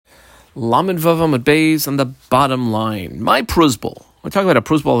Lamed Vavam at Bays on the bottom line. My prusbul. We're talking about a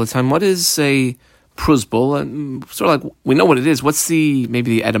prusbul all the time. What is a prusbul? And sort of like we know what it is. What's maybe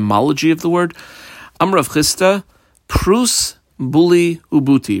the etymology of the word? Amrav Chista, prus, buli,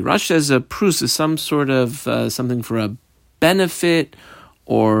 ubuti. Rashi says a prus is some sort of something for a benefit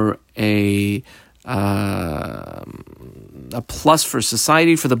or a plus for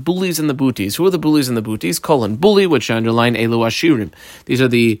society, for the bullies and the booties. Who are the bullies and the booties? Bully, which underline elu ashirim. These are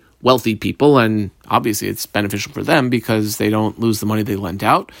the wealthy people, and obviously it's beneficial for them because they don't lose the money they lent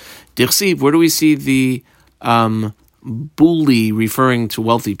out. Dirsiv, where do we see the bully referring to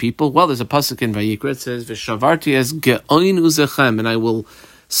wealthy people? Well, there's a pasuk in Vayikra. It says, "V'shavarti es ge'oin uzechem," and I will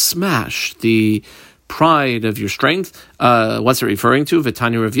smash the pride of your strength. What's it referring to?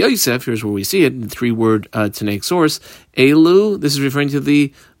 V'tanya Rav Yosef, here's where we see it in the three-word Tanaic source. Elu, this is referring to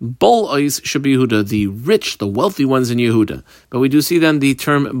the bol ois sheb Yehuda, the rich, the wealthy ones in Yehuda. But we do see then the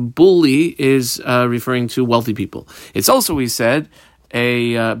term bully is referring to wealthy people. It's also, we said,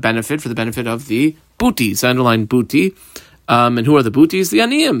 a benefit for the benefit of the booties, underline booty. And who are the booties? The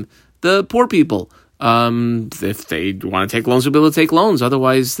aniyim, the poor people. If they want to take loans, they'll be able to take loans.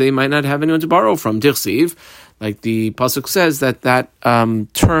 Otherwise, they might not have anyone to borrow from. Dirsiv, like the pasuk says, that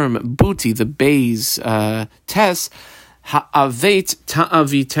term booty, the bays tes, ha'avet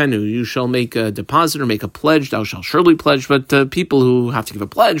ta'avitenu. You shall make a deposit or make a pledge. Thou shalt surely pledge. But people who have to give a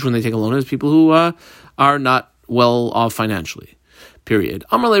pledge when they take a loan is people who are not well off financially. Period.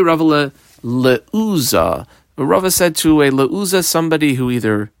 Amarle Ravale leuza. Rava said to a leuza, somebody who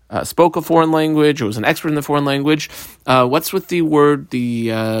either spoke a foreign language or was an expert in the foreign language. What's with the word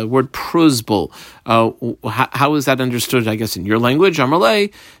prusbul? How is that understood, I guess, in your language?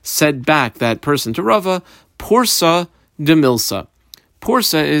 Amarle said back, that person to Rava, porsa de milsa.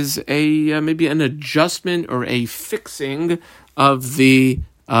 Porsa is maybe an adjustment or a fixing of the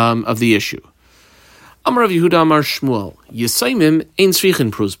issue. Amar Rav Yehuda Amar Shmuel, Yisaimim ein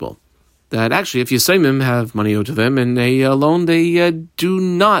tzrichin prusbul. That actually, if Yisaimim have money owed to them in a loan, they do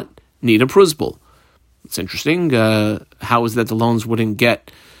not need a prusbul. It's interesting. How is that the loans wouldn't get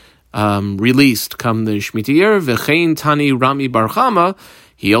released come the Shemitah year? V'chein Tani Rami Bar Chama,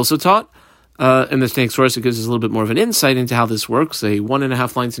 he also taught, in the Tanaic source, it gives us a little bit more of an insight into how this works. A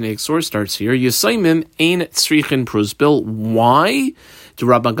 1.5 line Tanaic source starts here. Yisaimim ein tzrichin prusbul. Why? To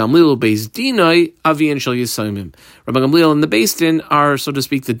Rabban Gamliel Beis Dinai Avian Shel Yisaimim. Rabban Gamliel and the Beis Din are, so to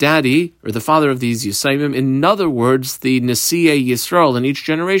speak, the daddy or the father of these Yisaimim. In other words, the Nesi'ei Yisrael in each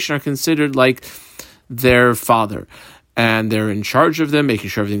generation are considered like their father, and they're in charge of them, making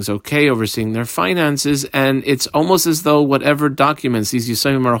sure everything's okay, overseeing their finances. And it's almost as though whatever documents these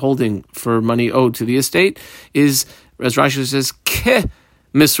Yisaimim are holding for money owed to the estate is, as Rashi says, keh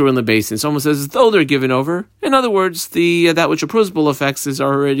Misru in the basin. It's almost as though they're given over. In other words, that which a prusbul affects is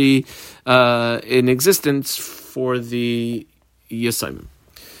already in existence for the Yisaimim.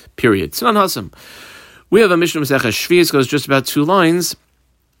 Period. Sinan Hasam. We have a Mishnah Masechah Shvius, goes just about 2 lines,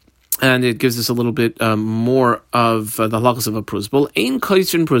 and it gives us a little bit more of the halachas of a prusbul. Ein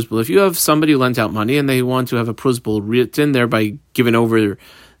kaisrin prusbul. If you have somebody who lent out money and they want to have a prusbul written there by giving over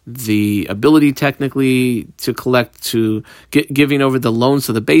the ability technically to collect, to giving over the loans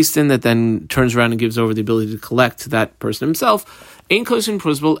to the Beis Din that then turns around and gives over the ability to collect to that person himself. Ein kosin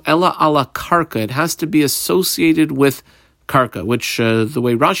prusbul ella ala karka. It has to be associated with karka, which the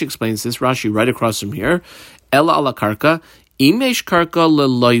way Rashi explains this, Rashi right across from here, ella ala karka, imesh karka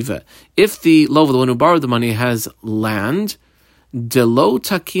leloive. If the lova, the one who borrowed the money, has land, delo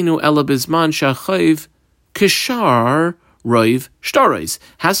takinu ella bizman shachayv kishar Roiv Shtarais.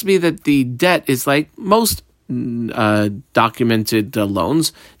 Has to be that the debt is like most documented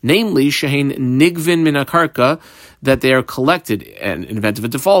loans, namely Shehin Nigvin Minakarka, that they are collected, and in event of a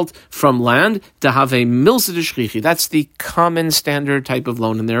default, from land, to have a milsa de shchichi. That's the common standard type of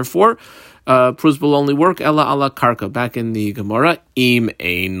loan, and therefore prus will only work ella ala karka. Back in the Gemara, im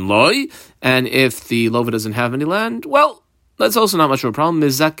ein loy, and if the lova doesn't have any land, well, that's also not much of a problem.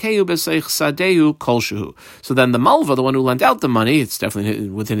 So then the malva, the one who lent out the money, it's definitely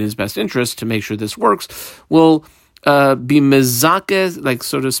within his best interest to make sure this works, will be mezakeh, like,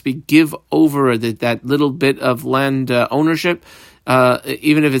 so to speak, give over that little bit of land ownership,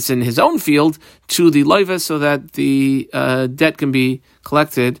 even if it's in his own field, to the loiva, so that the debt can be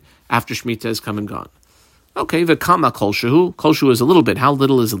collected after Shemitah has come and gone. Okay, v'kama kol shehu. Kol shehu is a little bit. How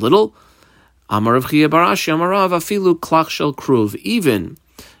little is a little? Amar Rav Chiya bar Ashi, Amar Rav afilu klach shel kruv. Even,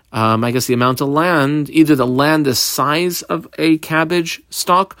 I guess the amount of land, either the land the size of a cabbage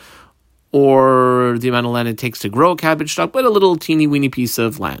stalk, or the amount of land it takes to grow a cabbage stalk, but a little teeny weeny piece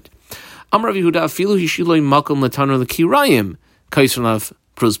of land. Amar Rav Yehuda afilu hishiloi makom letanor lekirayim kaisranav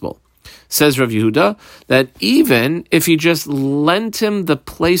prusbul. Says Rav Yehuda that even if he just lent him the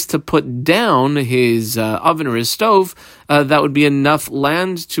place to put down his oven or his stove, that would be enough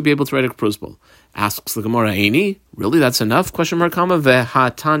land to be able to write a prusbul. Asks the Gemara, Aini, really that's enough? Question mark, comma,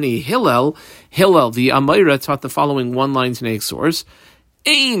 vehatani Hillel, the Amayra taught the following one-line Tanaic source,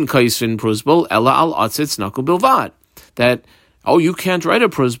 Ein kaisvin prusbul ella al atzitz naku bilvad. That, you can't write a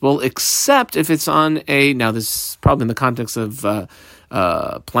prusbul except if it's on now this is probably in the context of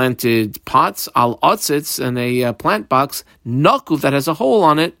planted pots, al atzitz, and a plant box, naku, that has a hole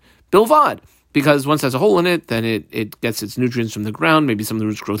on it, bilvad. Because once it has a hole in it, then it gets its nutrients from the ground. Maybe some of the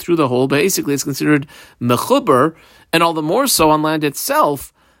roots grow through the hole. But basically, it's considered mechuber, and all the more so on land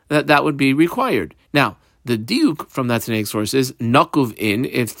itself that would be required. Now, the diuk from that Tanaic source is nakuv in.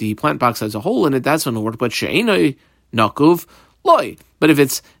 If the plant box has a hole in it, that's going to work. But she'enoi nakuv loy. But if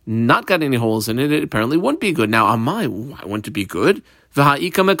it's not got any holes in it, it apparently wouldn't be good. Now, why wouldn't it be good? Don't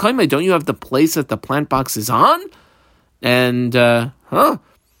you have the place that the plant box is on? And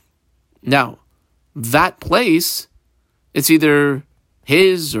now, that place, it's either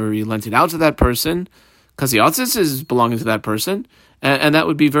his or he lent it out to that person, because the otzitz is belonging to that person, and that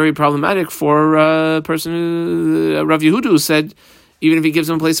would be very problematic for a person who, Rav Yehuda, who said, even if he gives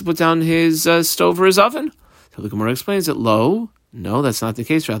him a place to put down his stove or his oven. So the Gemara explains that, no, that's not the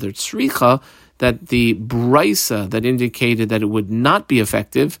case. Rather, it's tzricha, that the brisa that indicated that it would not be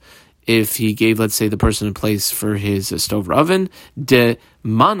effective if he gave, let's say, the person a place for his stove or oven, de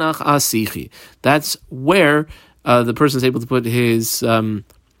manach asichi. That's where the person is able to put his the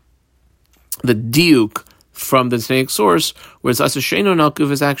diuk from the Tanaic source, whereas asasheno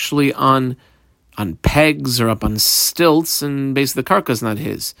nakuv is actually on pegs or up on stilts, and basically the karka is not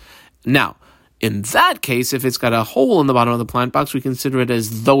his. Now, in that case, if it's got a hole in the bottom of the plant box, we consider it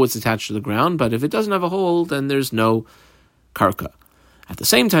as though it's attached to the ground, but if it doesn't have a hole, then there's no karka. At the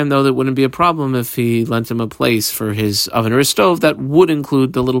same time, though, that wouldn't be a problem if he lent him a place for his oven or his stove that would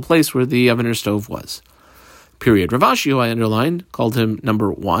include the little place where the oven or stove was. Period. Rav Ashi, who I underlined, called him number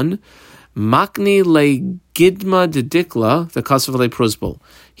 1. Makni le gidma de dikla, the kasav le prusbul.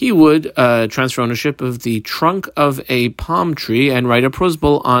 He would transfer ownership of the trunk of a palm tree and write a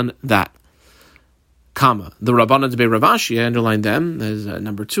prusbul on that. Comma. The Rabbana de Rav Ashi, I underlined them as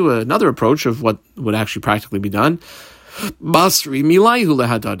number 2, another approach of what would actually practically be done. Basri milayhu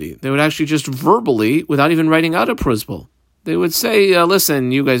lehadadi. They would actually just verbally, without even writing out a prusbul, they would say,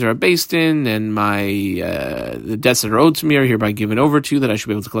 listen, you guys are a based in, and the debts that are owed to me are hereby given over to you, that I should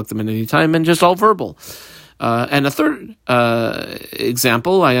be able to collect them at any time, and just all verbal. And a third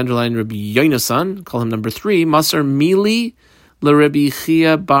example, I underlined Rabbi Yonasan, call him number 3, Masar Mili LeRabbi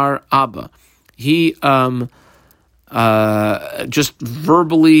Chia bar Abba. He just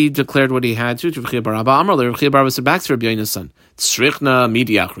verbally declared what he had to Rav Chia bar Abba. Amar le Rav Chia bar Abba said back to Rabbi Yonasan, Tzrichna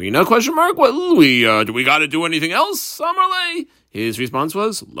midiachrina, question mark, well, do we got to do anything else, Amar le? His response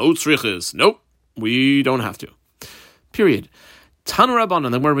was, lo tzrichis, nope, we don't have to. Period. Tanu Rabbanan,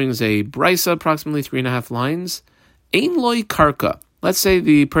 the Gemara brings a brisa, approximately 3.5 lines. Ein loy karka. Let's say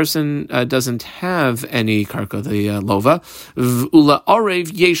the person doesn't have any karka, the lova. Ula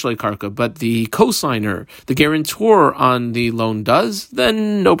arev yesh loy karka, but the cosigner, the guarantor on the loan does,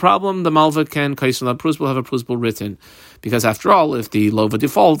 then no problem. The malva can kaisula prus will have a prusbul written. Because after all, if the lova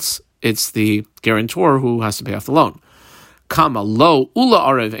defaults, it's the guarantor who has to pay off the loan. Kama lo ula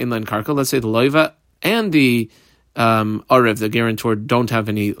arev inland karka. Let's say the lova and the arev, the guarantor, don't have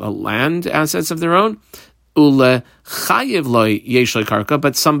any land assets of their own. Ule chayiv loy yesh loy karka,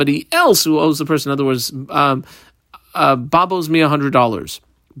 but somebody else who owes the person. In other words, Bob owes me $100.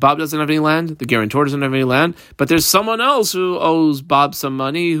 Bob doesn't have any land. The guarantor doesn't have any land, but there's someone else who owes Bob some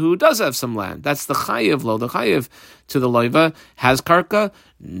money who does have some land. That's the chayiv lo. The chayiv to the loiva has karka.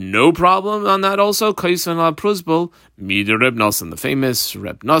 No problem on that. Also, kaisan la prusbul mider Reb Nosson, the famous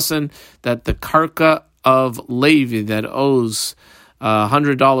Reb Nosson, that the karka of Levi that owes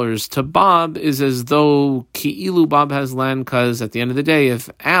 $100 to Bob is as though Ki'ilu Bob has land, because at the end of the day, if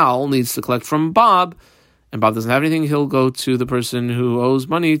Al needs to collect from Bob and Bob doesn't have anything, he'll go to the person who owes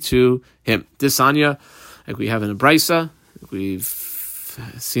money to him. Disanya, like we have in a brisa, we've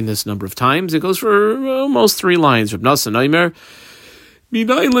seen this a number of times. It goes for almost 3 lines. Reb Nosson Aimer,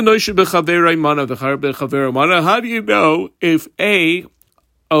 how do you know if A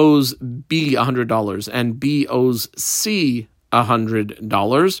owes B $100 and B owes C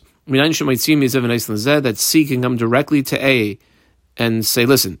 $100? That C can come directly to A and say,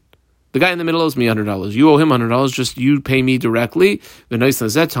 listen, the guy in the middle owes me $100. You owe him $100. Just you pay me directly. Because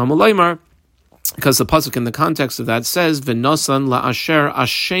the pasuk in the context of that says, "V'nosan la'asher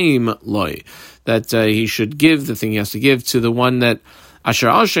ashem loy," that he should give the thing he has to give to the one that Asher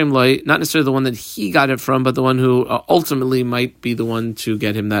Ashem Loi, not necessarily the one that he got it from, but the one who ultimately might be the one to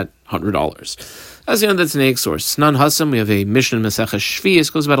get him that $100. That's the end of the Tanaic source. Nan Hasam, we have a Mishnah Masechah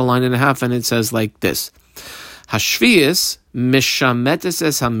Shvius, goes about a line and a half, and it says like this. Hashvius mishametes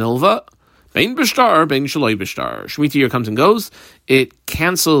es hamilva, bein b'shtar, bein shaloi b'shtar. Shemitah year comes and goes. It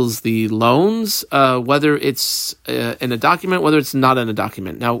cancels the loans, whether it's in a document, whether it's not in a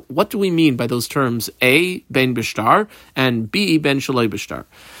document. Now, what do we mean by those terms? A, bein b'shtar, and B, bein shaloi b'shtar.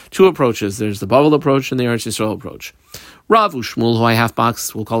 Two approaches. There's the Bavel approach and the Eretz Yisrael approach. Rav Ushmuel, who I half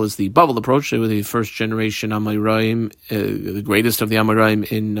box, will call this the Bavel approach. They were the first generation Amoraim, the greatest of the Amoraim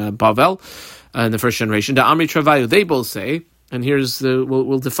in Bavel, in the first generation. The Amri Travayu, they both say, and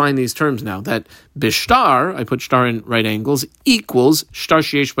we'll define these terms now, that bishtar, I put shtar in right angles, equals shtar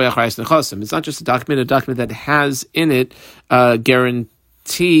sheyesh b'achrayis nechasim. It's not just a document that has in it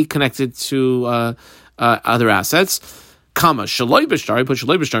guarantee connected to other assets. Comma, shaloi b'shtar, I put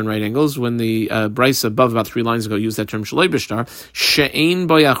shaloi b'shtar in right angles. When the Bryce above about 3 lines ago used that term shaloi b'shtar, she'ein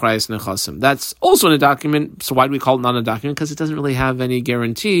bo yachrayis nechasim. That's also in a document, so why do we call it not a document? Because it doesn't really have any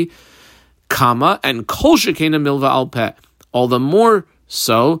guarantee. Comma, and kol shekena milva al peh. All the more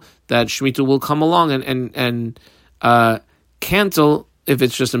so that Shemitah will come along and cancel if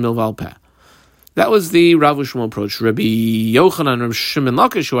it's just a milva al peh. That was the Rav Ushmuel approach. Rabbi Yochanan and Rabbi Shimon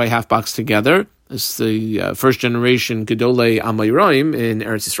Lakish, who I half boxed together, is the first generation Gedolei Amoraim in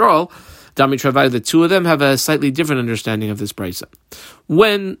Eretz Yisrael. Dami Travay, the two of them have a slightly different understanding of this brisa.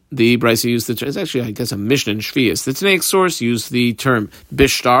 When the brisa used the term, it's actually, I guess, a Mishnah in Shvius. The Tanaic source used the term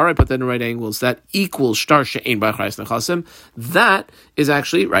bishtar, I put that in right angles, that equals shtar she'ein b'achrayis nechasim. That is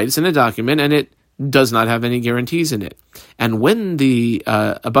actually, right, it's in a document, and it does not have any guarantees in it. And when the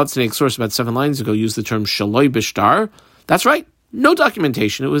above Tanaic source about 7 lines ago used the term shaloi bishtar, that's right, no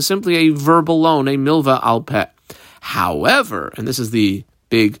documentation. It was simply a verbal loan, a milva al peh. However, and this is the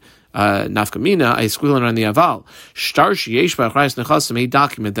big nafkamina, I squeal on the aval, shtar sheyesh b'achrayis nechasim, a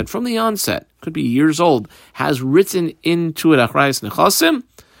document that from the onset, could be years old, has written into it achrayis nechasim,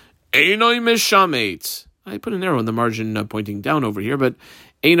 einoi mishamet. I put an arrow in the margin pointing down over here, but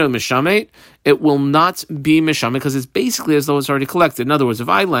einoi mishamet, it will not be mishamet because it's basically as though it's already collected. In other words, if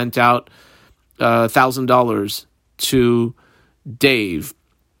I lent out $1,000 to Dave,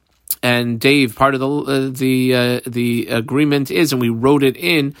 and Dave, part of the agreement is, and we wrote it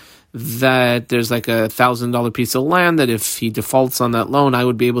in, that there's like $1,000 piece of land that if he defaults on that loan, I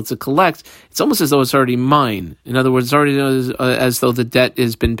would be able to collect. It's almost as though it's already mine. In other words, it's already as though the debt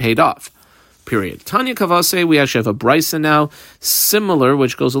has been paid off. Period. Tanya Kavase, we actually have a brisa now, similar,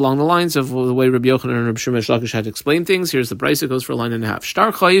 which goes along the lines of the way Rabbi Yochanan and Rabbi Shimon Lakish had explained things. Here's the brisa, goes for a line and a half.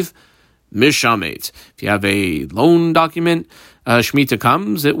 Shtar chayiv mishamet. If you have a loan document, Shemitah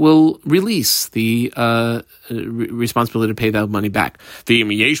comes, it will release the responsibility to pay that money back.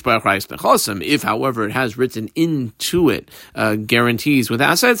 If, however, it has written into it guarantees with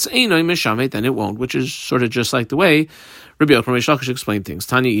assets, then it won't, which is sort of just like the way Rabbi Yochanan and Rabbi Lakish explained things.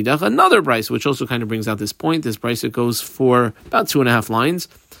 Tani Idach, another brisa, which also kind of brings out this point. This brisa goes for about 2.5 lines,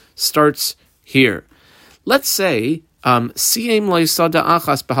 starts here. Let's say there's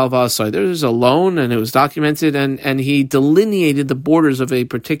a loan and it was documented and he delineated the borders of a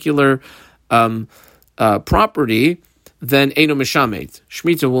particular property, then Eino Mishamet.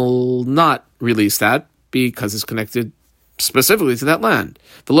 Shemitah will not release that because it's connected specifically to that land.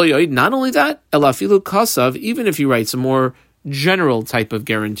 Not only that, Elafilu Kasav, even if he writes a more general type of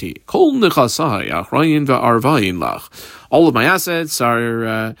guarantee. All of my assets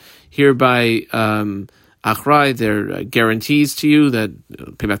are hereby Achrai, they're guarantees to you that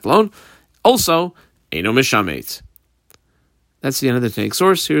pay back the loan. Also, Eino Mishamet. That's the end of the Tanaic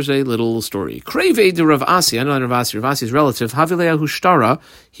source. Here's a little story. Kreve de Rav Asi, I know Rav Asi's relative, Havilea Hushtara,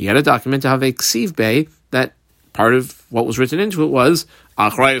 he had a document to have a Ksiv Bey that part of what was written into it was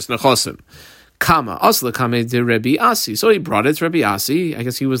Achrayus Nechosim. Kama, Asla Kame de Rabbi Asi. So he brought it to Rabbi Asi. I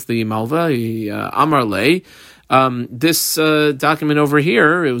guess he was the Malva, Amar Lei. This document over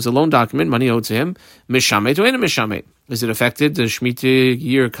here, it was a loan document, money owed to him. Mishamet or ain't mishamet? Is it affected? Does Shemitah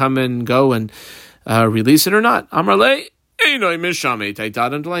year come and go and release it or not? Amar Le, einoi mishamet. I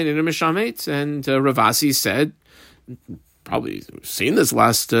dot underline einoi mishamet. And Rav Asi said, probably seen this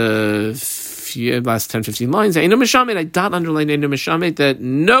last 10-15 lines. Einoi mishamet. I dot underline einoi mishamet. That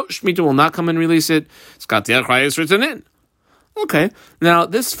no, Shemitah will not come and release it. It's got the achrayus written in. Okay, now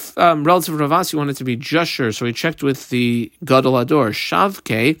this relative Rav Asi wanted to be just sure, so he checked with the Gadol Ador,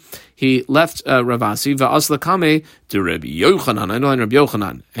 Shavke. He left Rav Asi, Va'as Lakame to Rabbi Yochanan. I know Rabbi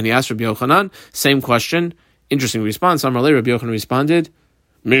Yochanan. And he asked Rabbi Yochanan, same question, interesting response. Amarle, Rabbi Yochanan responded,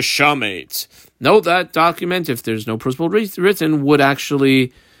 Mishamet. No, that document, if there's no principle written, would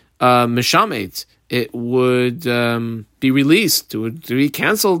actually mishamate. It would be released. It would be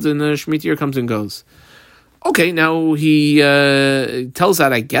canceled, and the Shemitah year comes and goes. Okay, now he tells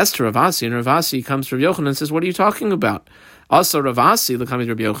that, I guess, to Rav Asi, and Rav Asi comes to Rav Yochanan and says, what are you talking about? Also, Rav Asi, l'kamid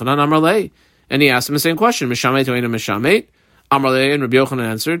Rav Yochanan, Amar lei. And he asked him the same question, Mishamate or Eina Mishamate? Amar lei, and Rav Yochanan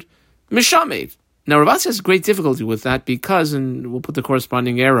answered, Mishamate. Now, Rav Asi has great difficulty with that because, and we'll put the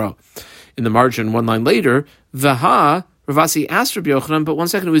corresponding arrow in the margin one line later, Vaha, Rav Asi asked Rabbi Yochanan, but 1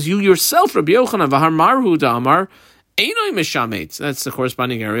 second, it was you yourself, Rabbi Yochanan, Vahar Marhu Damar, Einoi Mishamate. That's the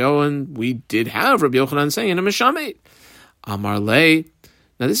corresponding arrow, and we did have Rabbi Yochanan saying a Mishamate. Amar lei.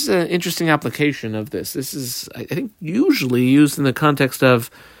 Now, this is an interesting application of this. This is, I think, usually used in the context of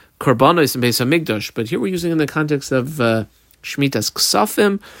Korbanos and Beis HaMikdash, but here we're using it in the context of Shmitas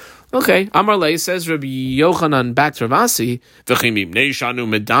Ksafim. Okay, Amar lei, says Rabbi Yochanan back to Rav Asi,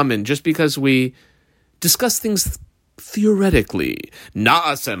 just because we discuss things theoretically,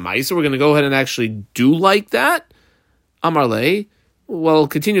 so we're going to go ahead and actually do like that? Amar lei. Well,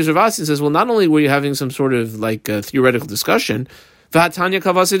 continues Rav Asi and says, well, not only were you having some sort of like theoretical discussion, V'hatanya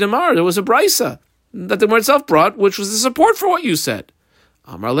kavasi demar, there was a brisa that the Gemara itself brought, which was the support for what you said.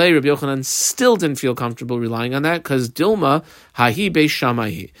 Amar lei, Rabbi Yochanan still didn't feel comfortable relying on that because Dilma hahi beis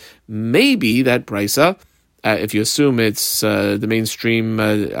shamahi. Maybe that brisa, if you assume it's the mainstream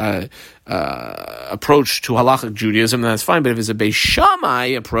approach to halachic Judaism, that's fine. But if it's a beis shammai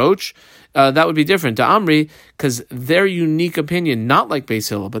approach, that would be different to Amri, because their unique opinion, not like Beis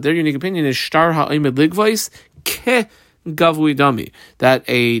Hillel, but their unique opinion is shtar ha'imid ligvais ke gavui dami, that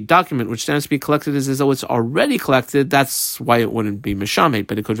a document which stands to be collected is as though it's already collected. That's why it wouldn't be mishamet,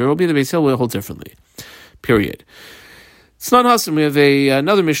 but it could very well be the Beis Hillel will hold differently. Period. It's not Hassan. We have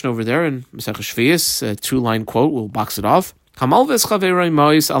another mission over there in Masechah Shvius, a 2-line quote. We'll box it off.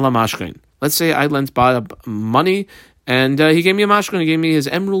 Let's say I lent Bob money, and he gave me a mashkon. He gave me his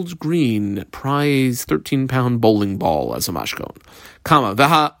emerald green prize 13-pound bowling ball as a mashkon.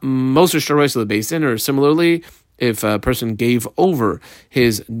 Most of the basin, or similarly, if a person gave over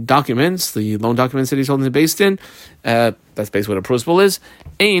his documents, the loan documents that he's holding the Beis Din, that's basically what a principal is,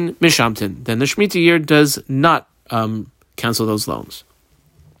 ein mishamtin, then the Shemitah year does not cancel those loans.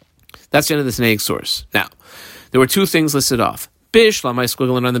 That's the end of the Tanaic source. Now, there were 2 things listed off. Bishlam, I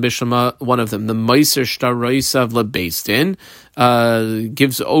squiggling on the Bishlama, one of them, the Meiser Shtaroisav LeBeis Din,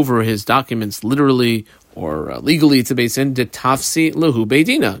 gives over his documents literally or legally to Beis Din, de Tafsi Lehu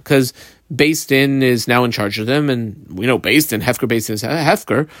Beidina, because Beis Din is now in charge of them, and we know Beis Din, Hefker Beis Din is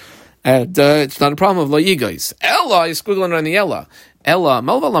Hefker, and it's not a problem of Lo Yigais. Ella is squiggling on the Ella. Ella,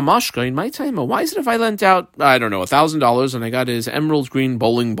 Melva Lamashka, in my time, why is it if I lent out, I don't know, $1,000 and I got his emerald green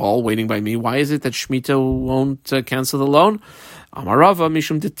bowling ball waiting by me, why is it that Shemitah won't cancel the loan? Amarava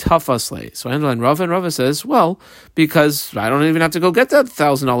mishum detafasle. So I underline Rava, and Rava says, well, because I don't even have to go get that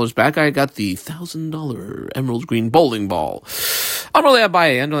 $1,000 back. I got the $1,000 emerald green bowling ball. Amarle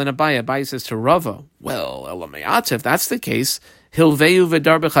Abaye, underline Abaye. Abaye says to Rava, well, Elamayat, if that's the case, Hilveu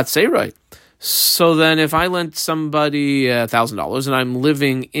v'dar b'chatzeroi. So then if I lent somebody $1,000 and I'm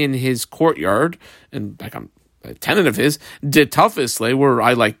living in his courtyard, and like I'm a tenant of his, detafisle, where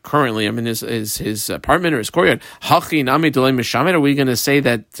I currently am in his apartment or his courtyard, hachi nami delay mishamet, are we going to say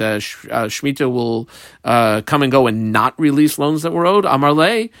that Shemitah will come and go and not release loans that were owed?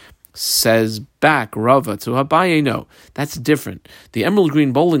 Amarle says back Rava to Abaye, no, that's different. The emerald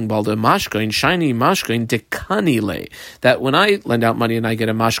green bowling ball, the mashkain, shiny mashkain, dekanile, that when I lend out money and I get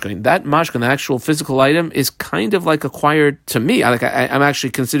a mashkain, that mashkain, the actual physical item, is kind of like acquired to me. I'm actually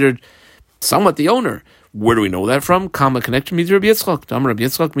considered somewhat the owner. Where do we know that from? Kama connected me to Rabbi Yitzchak. Dam Rabbi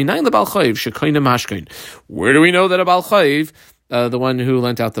Yitzchak minayin lebal chayiv shekayna mashkain. Where do we know that a bal chayiv, the one who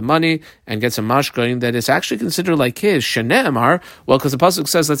lent out the money and gets a mashkain, that is actually considered like his? Shene'emar. Well, because the pasuk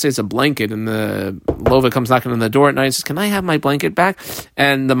says, let's say it's a blanket, and the lova comes knocking on the door at night and says, "Can I have my blanket back?"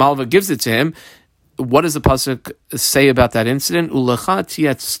 And the malva gives it to him. What does the pasuk say about that incident? Ulecha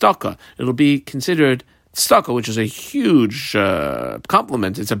tiat staka. It'll be considered tzedakah, which is a huge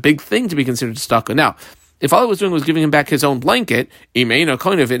compliment. It's a big thing to be considered tzedakah. Now, if all I was doing was giving him back his own blanket,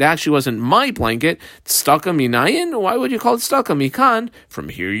 if it actually wasn't my blanket, tzedakah minayin, why would you call it tzedakah? Mikan, from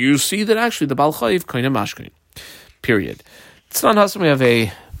here you see that actually the bal chayiv koine mashkin. Period. It's not awesome. We have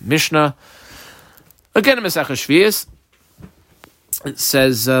a Mishnah, again in Masechah Shvius. It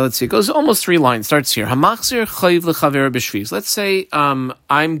says, let's see, it goes almost 3 lines. Starts here. Hamachzir chayiv lechaver b'shvius. Let's say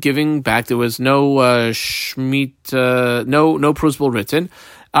I'm giving back. There was no no principal written.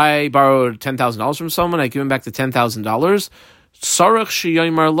 I borrowed $10,000 from someone. I give him back the $10,000. Sarach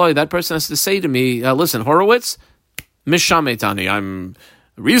sheyomar loy. That person has to say to me, listen, Horowitz, mishametani, I'm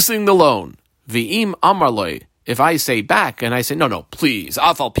releasing the loan. V'im amarloi. If I say back and I say, no, please,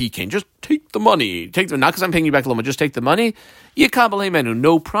 afal pikain, just take the money. Not because I'm paying you back a loan, but just take the money. Yekabel menu,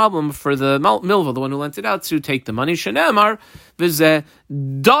 no problem for the milva, the one who lent it out, to take the money. Shenemar v'zeh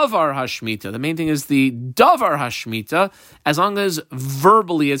davar hashmita. The main thing is the davar hashmita. As long as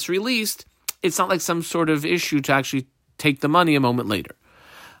verbally it's released, it's not like some sort of issue to actually take the money a moment later.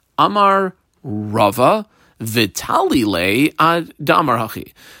 Amar Rava Vitalile ad damar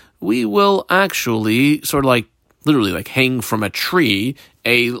hachi. We will actually sort of literally hang from a tree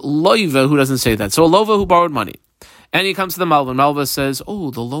a loiva who doesn't say that. So a lova who borrowed money. And he comes to the Malva. Malva says, the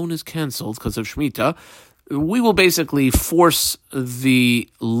loan is canceled because of Shemitah. We will basically force the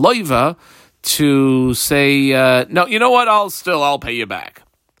loiva to say, no, you know what? I'll pay you back.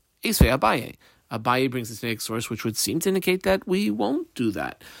 Isve Abaye. Abaye brings the Tanaic source, which would seem to indicate that we won't do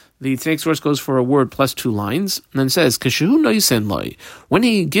that. The Tanaic source goes for a word plus 2 lines, and then says, Kashu noisen loy. When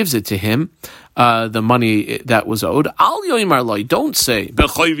he gives it to him, the money that was owed, Al yoimar loy, don't say,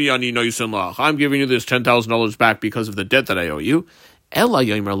 Bechayvi ani noisen lach, I'm giving you this $10,000 back because of the debt that I owe you. Ela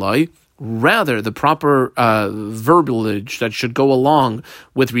yoimar loy, rather, the proper verbiage that should go along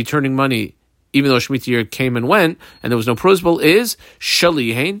with returning money, even though Shemitah year came and went, and there was no prosbul, is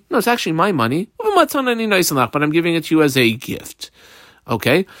shalihain. No, it's actually my money, but I'm giving it to you as a gift.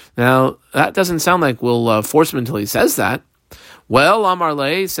 Okay, now that doesn't sound like we'll force him until he says that. Well, Amar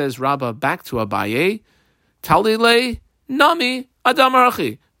Le says Rabba back to Abaye, Talile Nami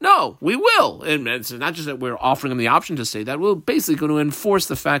Adamarachi. No, we will. And it's not just that we're offering him the option to say that. We're basically going to enforce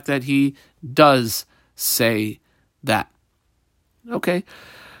the fact that he does say that. Okay.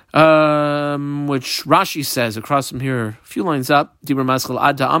 Which Rashi says across from here, a few lines up, Dibur Maskal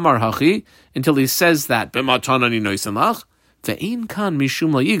Adda Amar Hachi, until he says that. B'matanani noisamach. Ve'in kan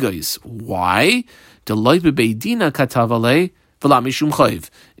mishum la'igois. Why? Deloi bebeidina katavale v'la mishum chayv.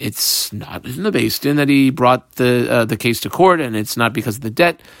 It's not in the Beis Din that he brought the case to court, and it's not because of the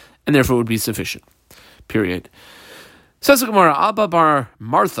debt, and therefore it would be sufficient. Period. Says the Gemara, Abba bar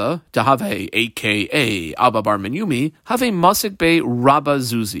Martha, dahave, a.k.a. Abba bar Menyumi, have a masik be Rabba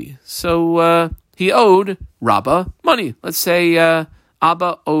Zuzi. So he owed Rabba money. Let's say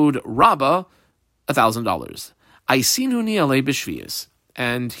Abba owed Rabba $1,000. Aisinuni ale bishvias.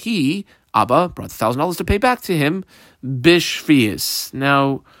 And he, Abba, brought $1,000 to pay back to him, bishvias.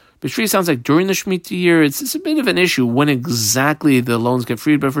 Now, bishvias sounds like during the Shemitah year. It's a bit of an issue when exactly the loans get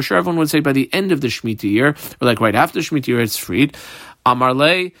freed, but for sure everyone would say by the end of the Shemitah year, or right after the Shemitah year, it's freed.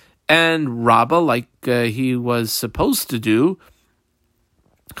 Amarle and Rabba, like he was supposed to do,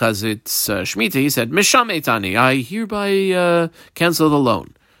 because it's Shemitah, he said, Misham etani, I hereby cancel the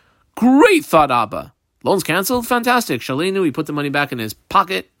loan. Great, thought Abba. Loans canceled? Fantastic. Shalinu, he put the money back in his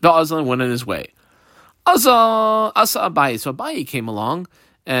pocket. The Azlan went on his way. Asa Abaye. So Abaye came along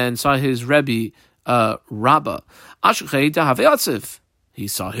and saw his Rebbe, Rabba. Ashkei Dahaveatziv. He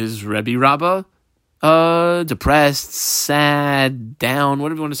saw his Rebbe, Rabba, depressed, sad, down,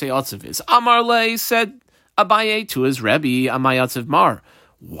 whatever you want to say Atziv is. Amarle said Abaye to his Rebbe, Amayatziv Mar.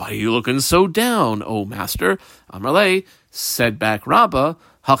 Why are you looking so down, O master? Amarle said back Rabba,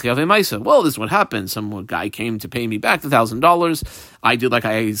 well, this is what happened. Some guy came to pay me back the $1,000. I did like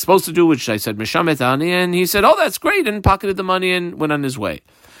I was supposed to do, which I said, Mishametani, and he said, that's great, and pocketed the money and went on his way.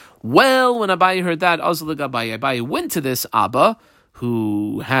 Well, when Abaye heard that, Abaye went to this Abba,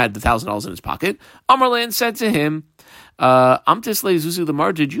 who had the $1,000 in his pocket. Amarlan said to him, Amtisle Zuzi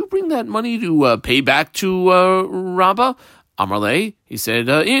Lamar, did you bring that money to pay back to Rabba? Amarle, he said,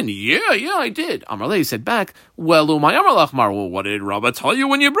 yeah, I did. Amarle said back, well, my Amarlachmar, well, what did Rabba tell you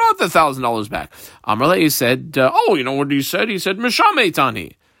when you brought the $1,000 back? Amarle said, you know what he said? He said,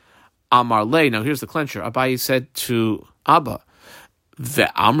 Mishametani. Amarle, now here's the clencher. Abaye said to Abba,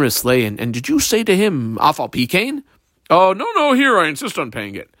 Ve'amrisle, and did you say to him, Afal Pikain? Oh, no, here, I insist on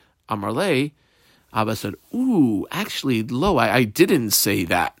paying it. Amarle, Abba said, actually, I didn't say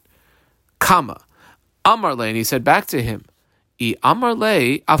that. Kama. Amarle, and he said back to him,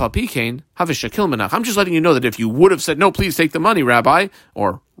 Amarle, Afapikain, have a shakil menach. I'm just letting you know that if you would have said, no, please take the money, Rabbi,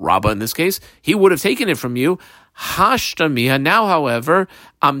 or Rabba in this case, he would have taken it from you. Hashtamiha. Now, however,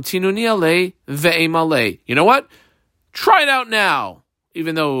 amtinuni ale ve'emale. You know what? Try it out now.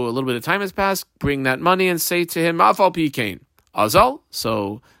 Even though a little bit of time has passed, bring that money and say to him, Afal Pikain. Azal.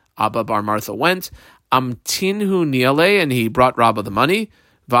 So Abba bar Martha went. Amtinhu niale, and he brought Rabba the money.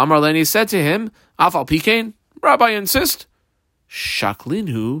 V'amarleni said to him, Afal Pikain, Rabbi, insist.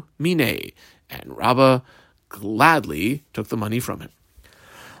 Shaklinhu mine, and Rabba gladly took the money from him.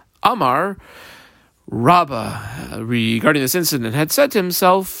 Amar Rabbah, regarding this incident, had said to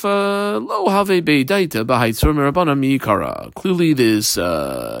himself, Lo have beidaita b'haitzur mirabanan mi'ikara. Clearly this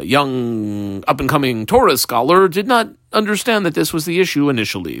young, up-and-coming Torah scholar did not understand that this was the issue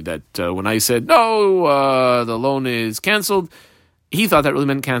initially, that when I said, no, the loan is canceled, he thought that really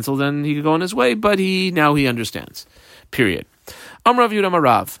meant canceled and he could go on his way, but now he understands. Period. Amrav Yud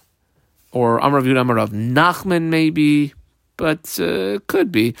Amarav, or Amrav Yud Amarav Nachman maybe, but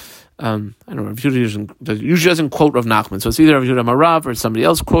could be. I don't know, usually doesn't quote Rav Nachman, so it's either Rav Yehuda Marav or somebody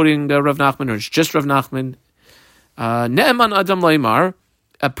else quoting the Rav Nachman, or it's just Rav Nachman. Ne'eman Adam Leimar,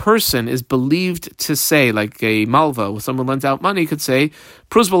 a person is believed to say, like a malva, when someone lends out money, could say,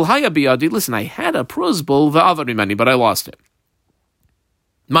 Pruzbul haya biyadi, listen, I had a pruzbul va'avari money, but I lost it.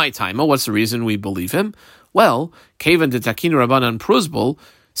 My time, what's the reason we believe him? Well, Kevan de Takin Rabbanan pruzbul,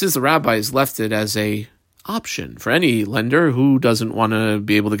 since the rabbis left it as a option for any lender who doesn't want to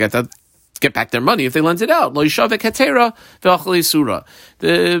be able to get back their money if they lent it out. The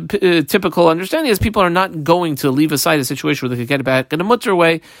typical understanding is people are not going to leave aside a situation where they could get it back in a mutter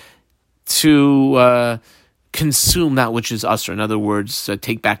way to consume that which is usr. In other words,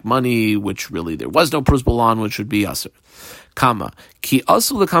 take back money which really there was no pruzbul on, which would be usr. Kama ki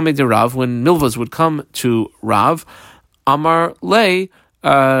asu lekame de Rav, when milvas would come to Rav, Amar lei.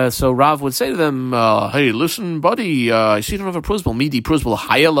 So Rav would say to them, hey, listen, buddy, I see you don't have a pruzbul. Midi pruzbul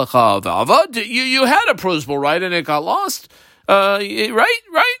hayalacha v'avad. You had a pruzbul, right? And it got lost.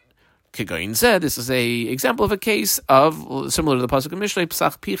 Right? Kigain said, this is a example of a case of, similar to the pasuk in Mishlei,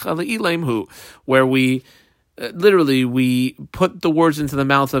 psach picha le'ileim hu, where we put the words into the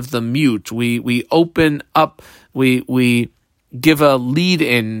mouth of the mute. We open up, we give a lead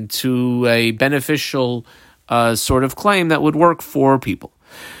in to a beneficial sort of claim that would work for people.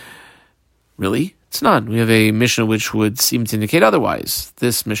 Really? It's not. We have a Mishnah which would seem to indicate otherwise.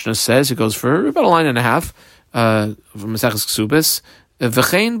 This Mishnah says, it goes for about a line and a half, from Maseches Ksubis,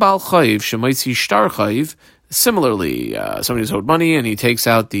 V'chein bal chayiv shemoitzi shtar chayiv. Similarly, somebody's owed money and he takes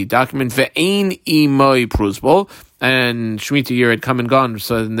out the document, Ve'ein imoi pruzbul, and Shemitah year had come and gone,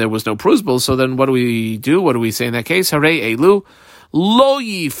 so there was no pruzbul. So then what do we do? What do we say in that case? Hare elu lo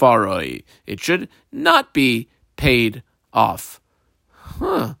yifaroi. It should not be paid off.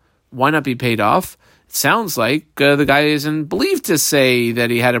 Why not be paid off? It sounds like the guy isn't believed to say that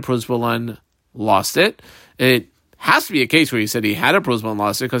he had a pruzbul and lost it. It has to be a case where he said he had a pruzbul and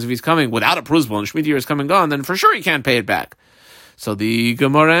lost it, because if he's coming without a pruzbul and Shemitah year is come and gone, then for sure he can't pay it back. So the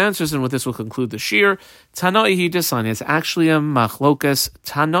Gemara answers, and with this will conclude the shir. Tanoi hi desan. It's actually a machlokas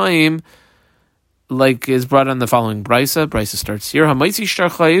tanoim, like is brought on the following brisa. Brisa starts here. Hamaitzi shtar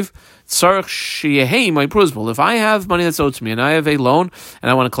chayiv tzarich sheyehei my pruzbul. If I have money that's owed to me and I have a loan and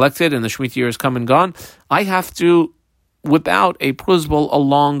I want to collect it and the Shemitah year is come and gone, I have to whip out a pruzbul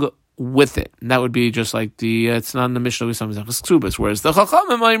along with it. And that would be just like it's not in the Mishnah we saw in Ksubis, whereas the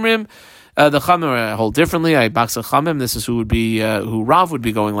Chachamim the Chamim hold differently. I baksa Chamim. This is who Rav would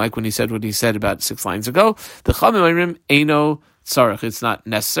be going like when he said what he said about 6 lines ago. The Chamim eino tzarich. It's not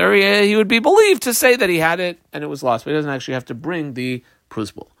necessary. He would be believed to say that he had it and it was lost, but he doesn't actually have to bring the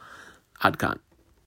pruzbul. Adkan.